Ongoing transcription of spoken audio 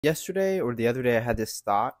Yesterday or the other day, I had this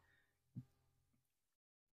thought.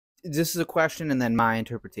 This is a question and then my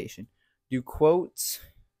interpretation. Do quotes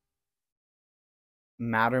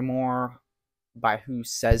matter more by who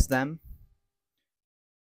says them?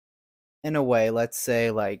 In a way, let's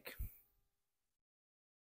say like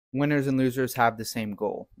winners and losers have the same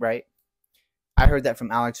goal, right? I heard that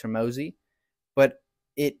from Alex Hormozy, but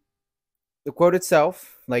it the quote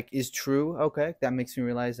itself like is true. Okay, that makes me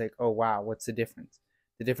realize like, oh wow, what's the difference?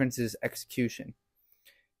 The difference is execution.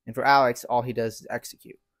 And for Alex, all he does is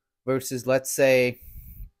execute. Versus, let's say,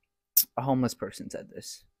 a homeless person said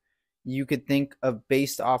this. You could think of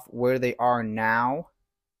based off where they are now,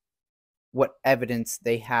 what evidence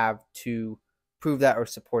they have to prove that or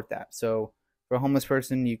support that. So, for a homeless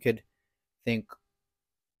person, you could think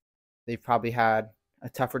they've probably had a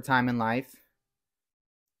tougher time in life.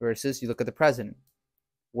 Versus, you look at the president.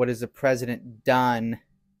 What has the president done?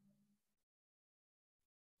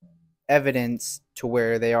 Evidence to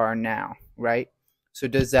where they are now, right? So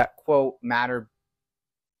does that quote matter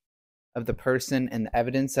of the person and the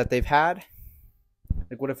evidence that they've had?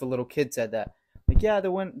 Like, what if a little kid said that? Like, yeah,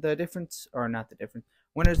 the difference, or not the difference.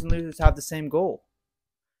 Winners and losers have the same goal.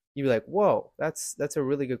 You'd be like, whoa, that's a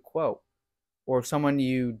really good quote. Or someone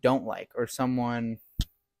you don't like, or someone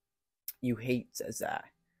you hate says that,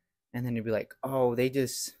 and then you'd be like, oh, they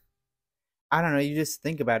just, I don't know. You just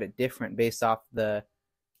think about it different based off the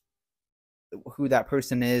who that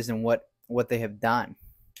person is and what they have done.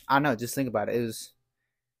 I don't know. Just think about it. It was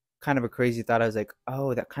kind of a crazy thought. I was like,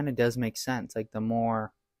 oh, that kind of does make sense. Like the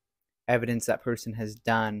more evidence that person has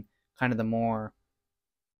done, kind of the more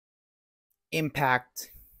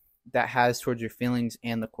impact that has towards your feelings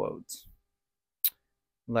and the quotes.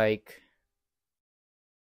 Like,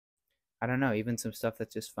 I don't know, even some stuff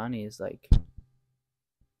that's just funny is like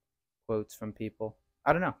quotes from people.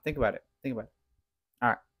 I don't know. Think about it. Think about it. All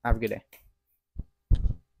right. Have a good day.